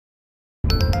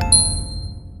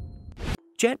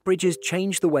Jet bridges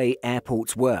changed the way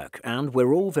airports work, and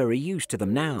we're all very used to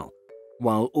them now.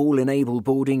 While all enable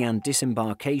boarding and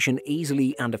disembarkation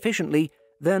easily and efficiently,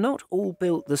 they're not all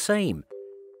built the same.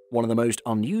 One of the most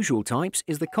unusual types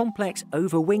is the complex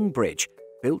overwing bridge,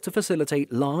 built to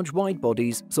facilitate large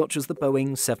widebodies such as the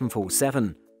Boeing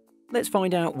 747. Let's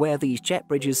find out where these jet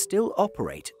bridges still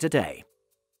operate today.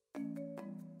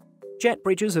 Jet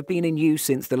bridges have been in use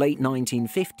since the late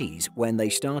 1950s, when they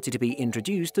started to be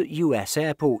introduced at US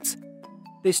airports.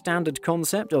 This standard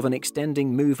concept of an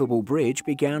extending movable bridge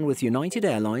began with United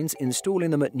Airlines installing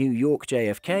them at New York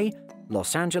JFK,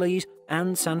 Los Angeles,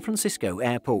 and San Francisco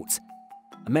airports.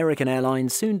 American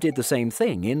Airlines soon did the same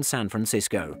thing in San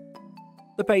Francisco.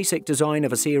 The basic design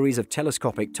of a series of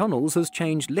telescopic tunnels has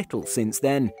changed little since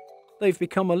then. They've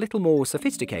become a little more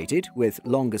sophisticated, with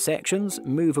longer sections,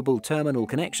 movable terminal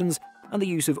connections, and the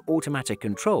use of automatic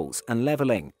controls and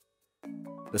leveling.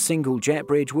 The single jet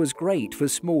bridge was great for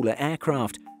smaller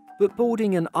aircraft, but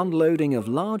boarding and unloading of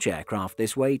large aircraft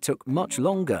this way took much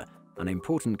longer, an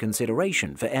important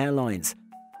consideration for airlines.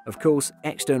 Of course,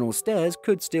 external stairs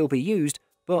could still be used,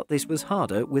 but this was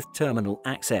harder with terminal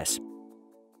access.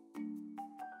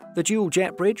 The dual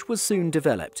jet bridge was soon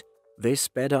developed. This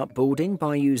sped up boarding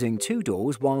by using two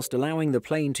doors whilst allowing the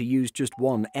plane to use just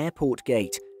one airport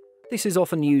gate. This is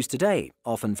often used today,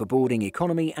 often for boarding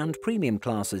economy and premium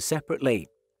classes separately.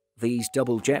 These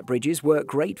double jet bridges work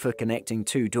great for connecting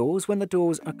two doors when the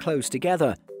doors are close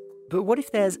together. But what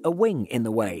if there's a wing in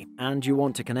the way and you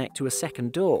want to connect to a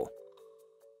second door?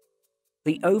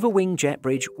 The overwing jet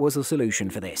bridge was a solution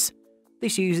for this.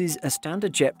 This uses a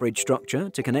standard jet bridge structure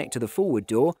to connect to the forward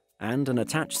door and an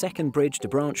attached second bridge to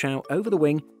branch out over the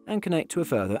wing and connect to a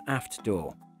further aft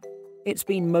door. It's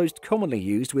been most commonly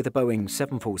used with the Boeing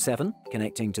 747,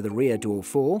 connecting to the rear door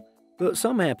 4, but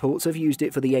some airports have used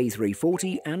it for the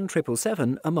A340 and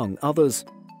 777, among others.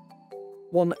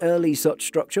 One early such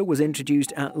structure was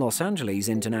introduced at Los Angeles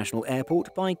International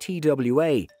Airport by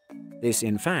TWA. This,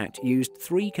 in fact, used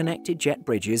 3 connected jet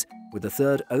bridges, with the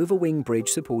third overwing bridge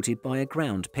supported by a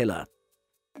ground pillar.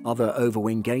 Other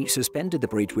overwing gates suspended the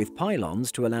bridge with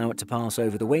pylons to allow it to pass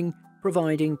over the wing,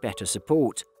 providing better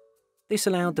support. This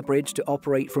allowed the bridge to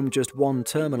operate from just one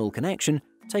terminal connection,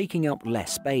 taking up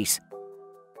less space.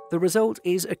 The result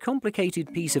is a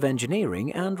complicated piece of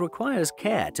engineering and requires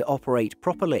care to operate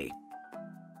properly.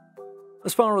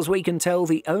 As far as we can tell,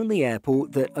 the only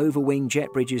airport that overwing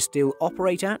jet bridges still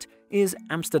operate at is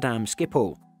Amsterdam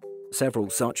Schiphol. Several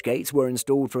such gates were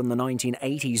installed from the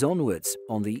 1980s onwards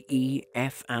on the E,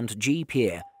 F and G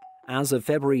pier. As of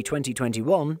February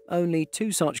 2021, only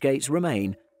 2 such gates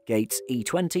remain, gates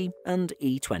E20 and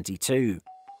E22.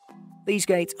 These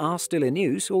gates are still in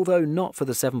use, although not for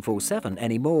the 747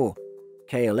 anymore.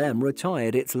 KLM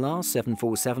retired its last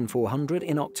 747-400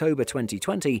 in October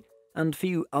 2020, and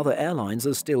few other airlines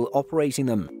are still operating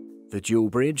them. The dual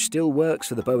bridge still works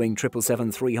for the Boeing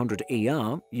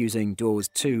 777-300ER, using doors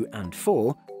 2 and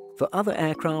 4. For other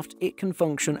aircraft, it can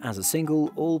function as a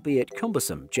single, albeit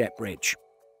cumbersome, jet bridge.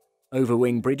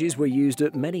 Overwing bridges were used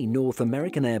at many North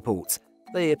American airports.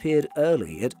 They appeared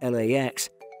early at LAX.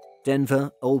 Denver,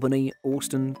 Albany,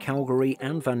 Austin, Calgary,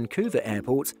 and Vancouver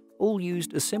airports all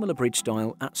used a similar bridge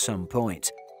style at some point.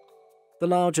 The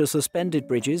larger suspended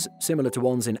bridges, similar to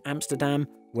ones in Amsterdam,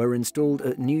 were installed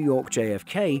at New York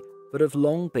JFK, but have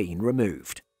long been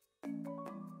removed.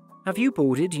 Have you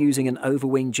boarded using an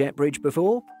overwing jet bridge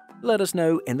before? Let us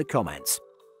know in the comments.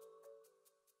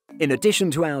 In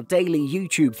addition to our daily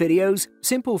YouTube videos,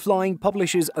 Simple Flying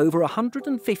publishes over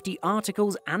 150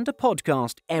 articles and a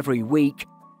podcast every week.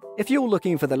 If you're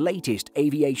looking for the latest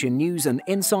aviation news and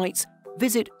insights,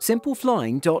 visit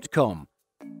simpleflying.com.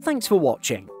 Thanks for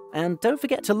watching, and don't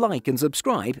forget to like and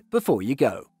subscribe before you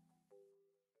go.